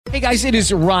Hey guys, it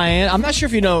is Ryan. I'm not sure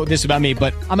if you know this about me,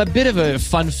 but I'm a bit of a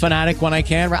fun fanatic when I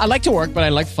can. I like to work, but I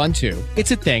like fun too.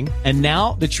 It's a thing. And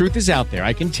now the truth is out there.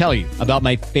 I can tell you about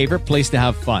my favorite place to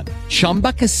have fun.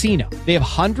 Chumba Casino. They have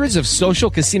hundreds of social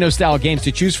casino style games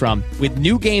to choose from with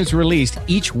new games released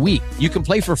each week. You can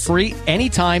play for free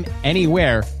anytime,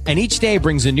 anywhere. And each day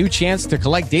brings a new chance to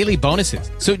collect daily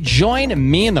bonuses. So join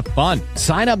me in the fun.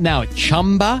 Sign up now at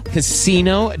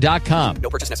ChumbaCasino.com. No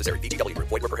purchase necessary. VGW.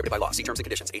 Void where prohibited by law. See terms and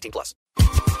conditions. 18+.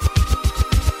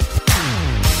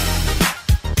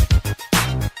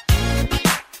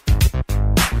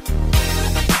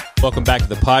 Welcome back to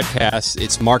the podcast.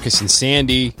 It's Marcus and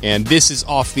Sandy, and this is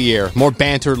Off the Air. More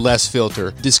banter, less filter.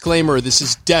 Disclaimer, this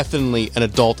is definitely an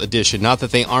adult edition. Not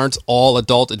that they aren't all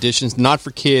adult editions. Not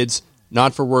for kids,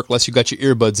 not for work, unless you got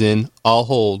your earbuds in. I'll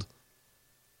hold.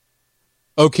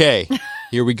 Okay,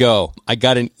 here we go. I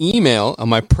got an email on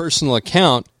my personal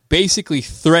account basically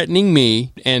threatening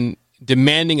me and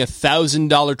demanding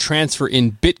 $1,000 transfer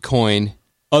in Bitcoin.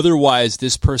 Otherwise,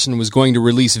 this person was going to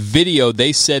release video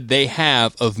they said they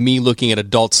have of me looking at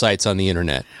adult sites on the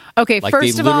internet. Okay, like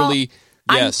first of all,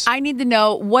 yes. I need to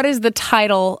know, what is the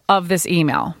title of this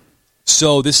email?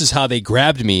 So this is how they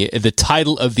grabbed me. The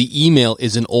title of the email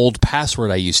is an old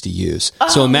password I used to use.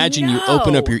 So imagine you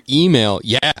open up your email.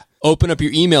 Yeah, open up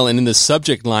your email, and in the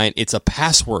subject line, it's a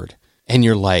password. And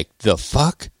you're like, the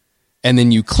fuck? And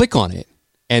then you click on it.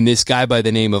 And this guy by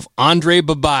the name of Andre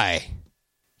Babai,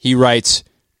 he writes,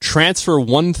 transfer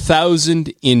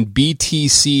 1,000 in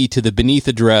BTC to the beneath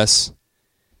address.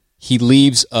 He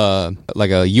leaves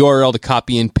like a URL to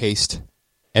copy and paste.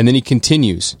 And then he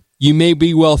continues. You may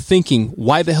be well thinking,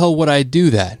 why the hell would I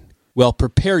do that? Well,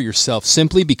 prepare yourself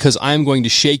simply because I'm going to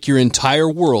shake your entire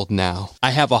world now.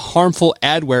 I have a harmful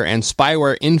adware and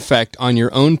spyware infect on your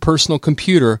own personal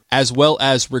computer, as well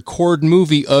as record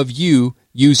movie of you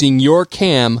using your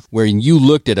cam where you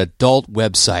looked at adult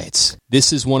websites.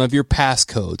 This is one of your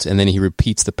passcodes. And then he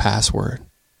repeats the password.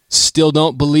 Still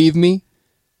don't believe me?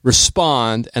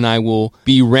 Respond, and I will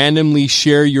be randomly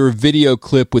share your video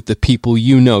clip with the people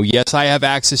you know. Yes, I have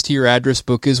access to your address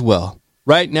book as well.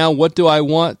 Right now, what do I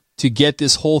want to get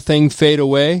this whole thing fade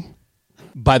away?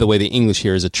 By the way, the English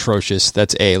here is atrocious.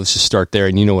 That's A. Let's just start there,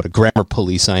 and you know what a grammar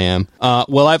police I am.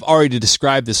 Well, I've already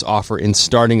described this offer in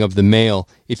starting of the mail.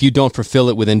 If you don't fulfill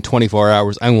it within 24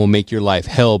 hours, I will make your life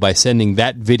hell by sending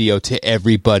that video to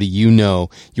everybody you know.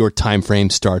 Your time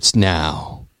frame starts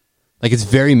now. Like, it's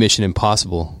very Mission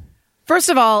Impossible. First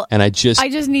of all, and I just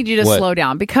need you to slow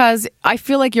down, because I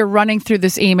feel like you're running through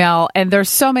this email and there's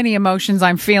so many emotions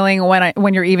I'm feeling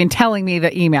when you're even telling me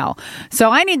the email. So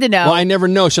I need to know. Well, I never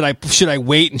know. Should I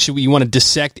wait, and you want to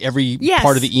dissect every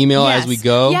part of the email as we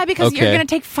go? Yeah, because you're going to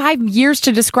take 5 years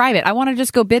to describe it. I want to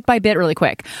just go bit by bit really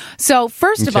quick. So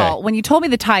first of all, when you told me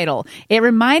the title, it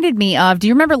reminded me of, do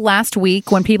you remember last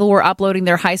week when people were uploading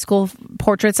their high school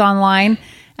portraits online?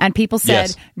 And people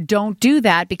said, don't do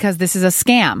that because this is a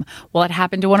scam. Well, it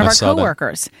happened to one of our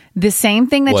coworkers. The same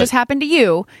thing that just happened to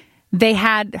you. They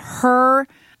had her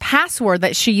password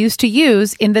that she used to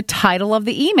use in the title of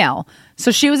the email.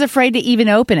 So she was afraid to even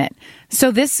open it.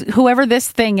 So whoever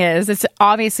this thing is, it's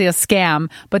obviously a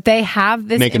scam, but they have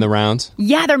this. Making the rounds?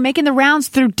 Yeah, they're making the rounds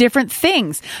through different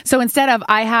things. So instead of,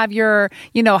 I have your,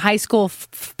 high school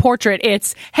portrait,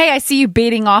 it's, hey, I see you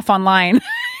baiting off online.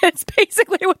 It's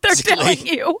basically what they're telling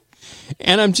you.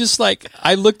 And I'm just like,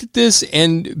 I looked at this,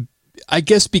 and I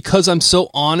guess because I'm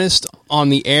so honest on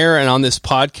the air and on this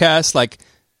podcast, like,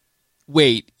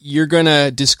 wait, you're going to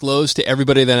disclose to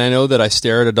everybody that I know that I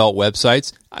stare at adult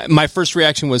websites? My first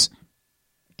reaction was,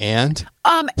 and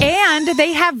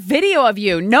they have video of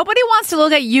you. Nobody wants to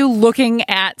look at you looking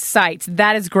at sites.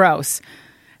 That is gross.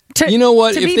 You know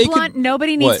what? To be blunt,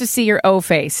 nobody needs to see your O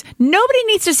face. Nobody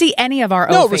needs to see any of our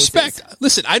O faces. No, respect.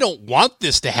 Listen, I don't want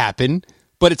this to happen,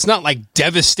 but it's not like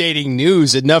devastating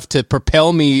news enough to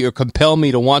propel me or compel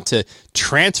me to want to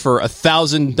transfer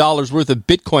 $1,000 worth of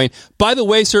Bitcoin. By the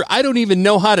way, sir, I don't even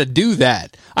know how to do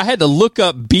that. I had to look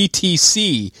up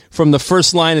BTC from the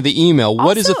first line of the email.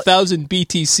 What is 1,000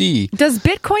 BTC? Does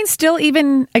Bitcoin still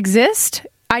even exist?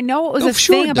 I know it was a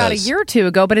thing about a year or two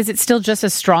ago, but is it still just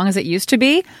as strong as it used to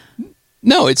be?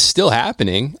 No, it's still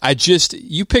happening.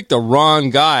 You picked the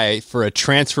wrong guy for a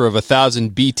transfer of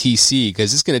 1,000 BTC,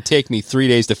 because it's going to take me 3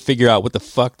 days to figure out what the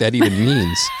fuck that even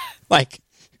means. Like,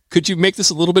 could you make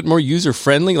this a little bit more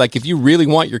user-friendly? Like, if you really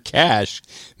want your cash,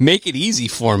 make it easy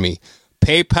for me.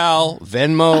 PayPal,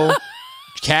 Venmo,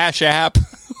 Cash App,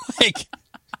 like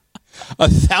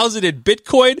 1,000 in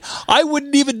Bitcoin? I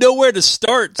wouldn't even know where to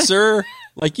start, sir.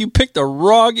 Like, you picked the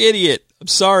wrong idiot. I'm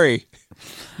sorry.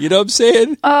 You know what I'm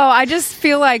saying? Oh, I just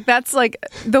feel like that's like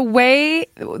the way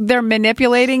they're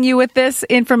manipulating you with this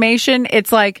information.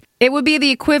 It's like it would be the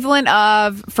equivalent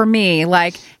of, for me,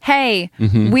 like, hey,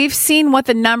 we've seen what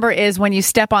the number is when you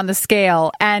step on the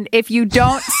scale. And if you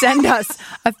don't send us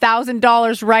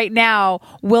 $1,000 right now,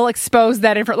 we'll expose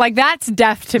that information. Like, that's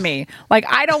death to me. Like,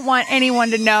 I don't want anyone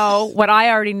to know what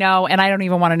I already know, and I don't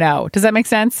even want to know. Does that make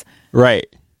sense? Right.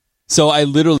 So I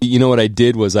literally, you know what I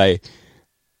did was I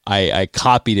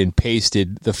copied and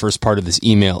pasted the first part of this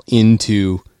email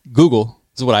into Google.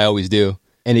 This is what I always do.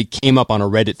 And it came up on a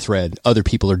Reddit thread. Other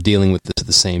people are dealing with this at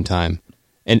the same time.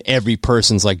 And every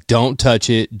person's like, don't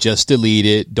touch it. Just delete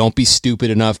it. Don't be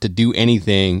stupid enough to do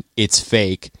anything. It's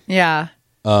fake. Yeah.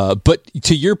 But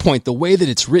to your point, the way that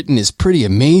it's written is pretty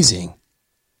amazing.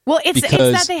 Well, it's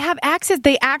that they have access.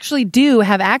 They actually do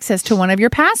have access to one of your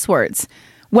passwords.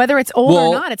 Whether it's old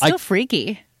or not, it's still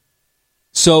freaky.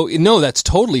 So, no, that's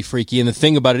totally freaky. And the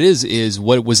thing about it is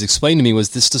what was explained to me was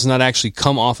this does not actually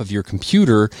come off of your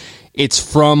computer. It's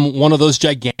from one of those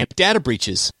gigantic data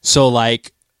breaches. So,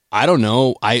 like, I don't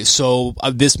know.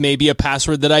 This may be a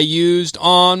password that I used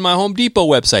on my Home Depot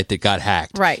website that got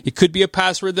hacked. Right. It could be a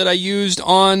password that I used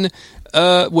on,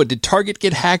 did Target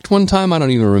get hacked one time? I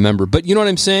don't even remember. But you know what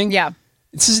I'm saying? Yeah.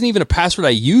 This isn't even a password I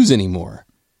use anymore.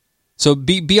 So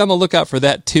be on the lookout for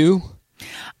that too.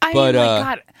 My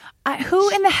God. Who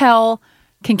in the hell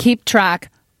can keep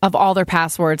track of all their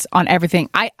passwords on everything?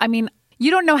 I mean, you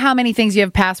don't know how many things you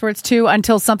have passwords to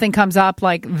until something comes up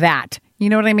like that. You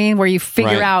know what I mean? Where you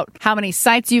figure out how many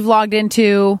sites you've logged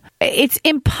into. It's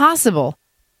impossible.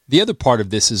 The other part of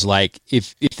this is like,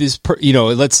 if this,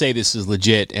 let's say this is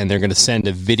legit and they're going to send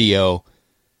a video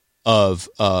of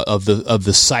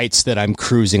the sites that I'm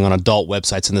cruising on, adult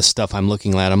websites and the stuff I'm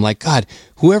looking at. I'm like, God,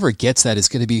 whoever gets that is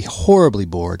going to be horribly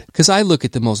bored because I look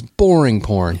at the most boring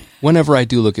porn whenever I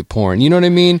do look at porn. You know what I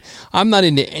mean? I'm not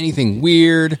into anything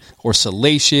weird or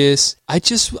salacious. I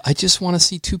just want to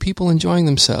see two people enjoying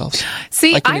themselves.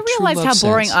 See, I realized how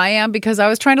boring I am because I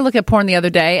was trying to look at porn the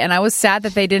other day and I was sad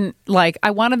that they didn't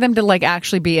I wanted them to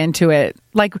actually be into it.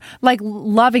 Like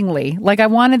lovingly. Like I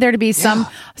wanted there to be some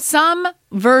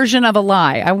version of a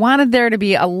lie. I wanted there to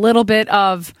be a little bit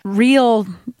of real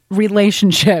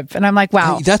relationship. And I'm like,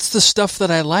 wow. That's the stuff that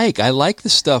I like. I like the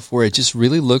stuff where it just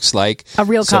really looks like a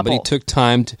real somebody couple. Took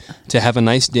time to have a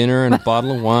nice dinner and a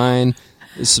bottle of wine.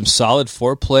 There's some solid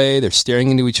foreplay. They're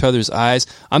staring into each other's eyes.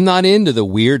 I'm not into the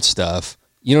weird stuff.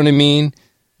 You know what I mean?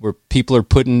 Where people are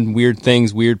putting weird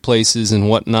things, weird places and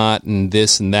whatnot, and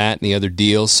this and that and the other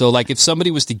deal. So, like, if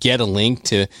somebody was to get a link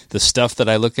to the stuff that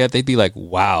I look at, they'd be like,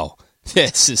 wow,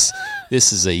 this is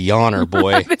a yawner,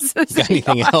 boy. Got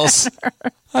anything else?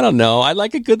 I don't know. I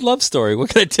like a good love story. What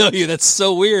can I tell you? That's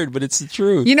so weird, but it's the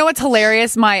truth. You know what's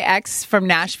hilarious? My ex from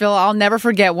Nashville, I'll never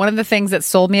forget one of the things that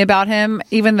sold me about him,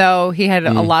 even though he had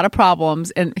a lot of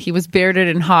problems and he was bearded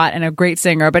and hot and a great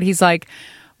singer, but he's like,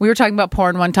 we were talking about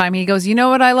porn one time. He goes, you know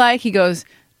what I like? He goes,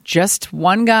 just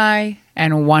one guy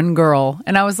and one girl.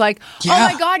 And I was like, oh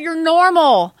my God, you're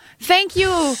normal. Thank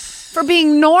you for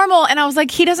being normal. And I was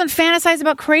like, he doesn't fantasize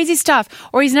about crazy stuff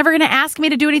or he's never going to ask me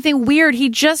to do anything weird. He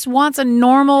just wants a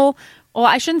normal. Well,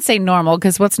 I shouldn't say normal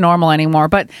because what's normal anymore?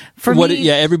 But for me,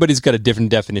 yeah, everybody's got a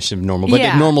different definition of normal.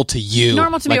 But normal to you,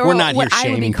 normal to me, we're not here shaming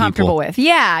I would be comfortable people. with.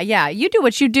 Yeah, you do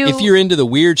what you do. If you're into the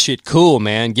weird shit, cool,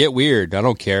 man, get weird. I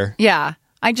don't care. Yeah.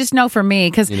 I just know for me,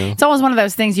 because it's always one of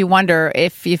those things you wonder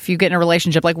if you get in a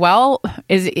relationship, like, well,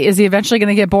 is he eventually going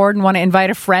to get bored and want to invite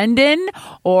a friend in?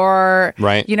 Or,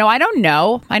 right. I don't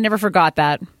know. I never forgot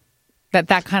that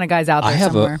kind of guy's out there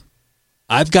somewhere.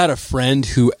 I've got a friend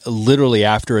who literally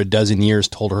after a dozen years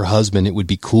told her husband it would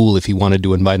be cool if he wanted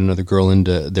to invite another girl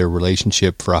into their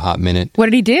relationship for a hot minute. What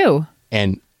did he do?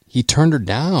 And he turned her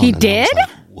down. He did? Like,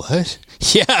 what?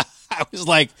 Yeah. I was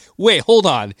like, wait, hold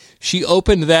on. She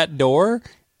opened that door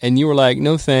and you were like,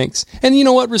 no, thanks. And you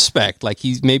know what? Respect. Like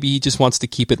maybe he just wants to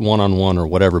keep it one-on-one or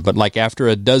whatever. But like after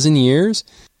a dozen years,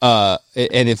 and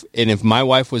if my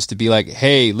wife was to be like,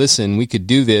 hey, listen, we could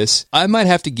do this, I might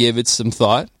have to give it some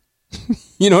thought.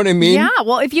 You know what I mean? Yeah.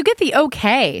 Well, if you get the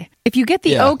okay,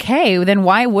 then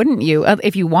why wouldn't you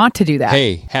if you want to do that?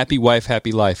 Hey, happy wife,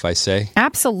 happy life, I say.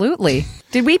 Absolutely.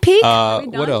 Did we peak?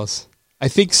 What else? I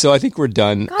think so. I think we're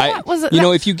done. God,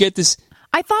 if you get this...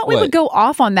 I thought we would go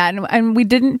off on that, and we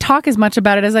didn't talk as much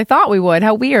about it as I thought we would.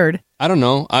 How weird. I don't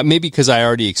know. Maybe because I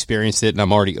already experienced it and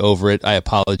I'm already over it. I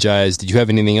apologize. Did you have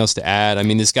anything else to add? I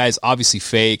mean, this guy's obviously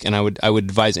fake, and I would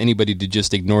advise anybody to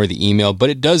just ignore the email,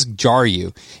 but it does jar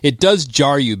you. It does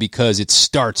jar you because it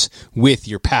starts with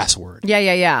your password. Yeah.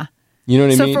 You know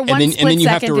what I mean? So for one split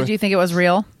second, did you think it was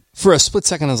real? For a split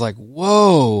second, I was like,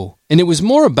 whoa. And it was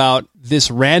more about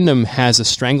this random has a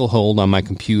stranglehold on my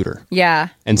computer. Yeah.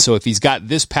 And so if he's got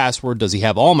this password, does he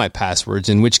have all my passwords?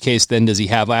 In which case, then does he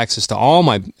have access to all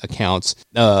my accounts?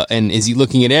 And is he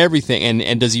looking at everything?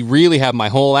 And does he really have my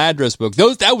whole address book?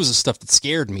 That was the stuff that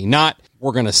scared me. Not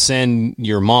we're going to send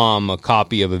your mom a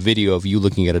copy of a video of you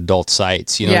looking at adult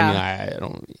sites. You know, Yeah. I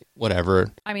don't,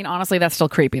 whatever. I mean, honestly, that's still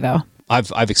creepy, though.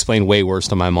 I've explained way worse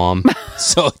to my mom,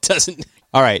 so it doesn't.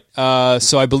 All right,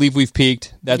 so I believe we've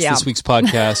peaked. That's this week's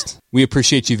podcast. We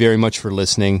appreciate you very much for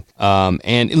listening.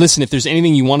 And listen, if there's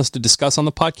anything you want us to discuss on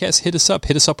the podcast, hit us up.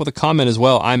 Hit us up with a comment as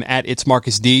well. I'm at It's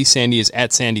Marcus D. Sandy is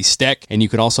at Sandy Steck. And you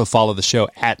can also follow the show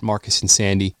at Marcus and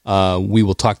Sandy. We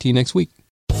will talk to you next week.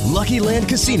 Lucky Land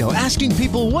Casino, asking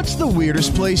people, what's the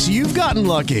weirdest place you've gotten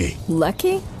lucky?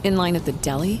 Lucky? In line at the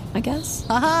deli, I guess?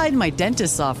 Aha, in my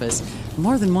dentist's office.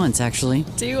 More than once, actually.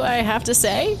 Do I have to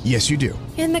say? Yes, you do.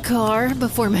 In the car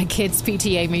before my kids'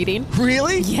 PTA meeting.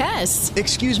 Really? Yes.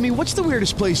 Excuse me, what's the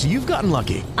weirdest place you've gotten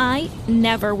lucky? I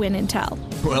never win and tell.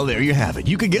 Well, there you have it.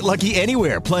 You can get lucky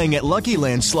anywhere, playing at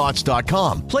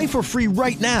LuckyLandSlots.com. Play for free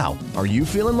right now. Are you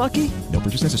feeling lucky? No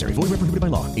purchase necessary. Void where prohibited by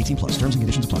law. 18+. Terms and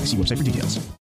conditions apply. See website for details.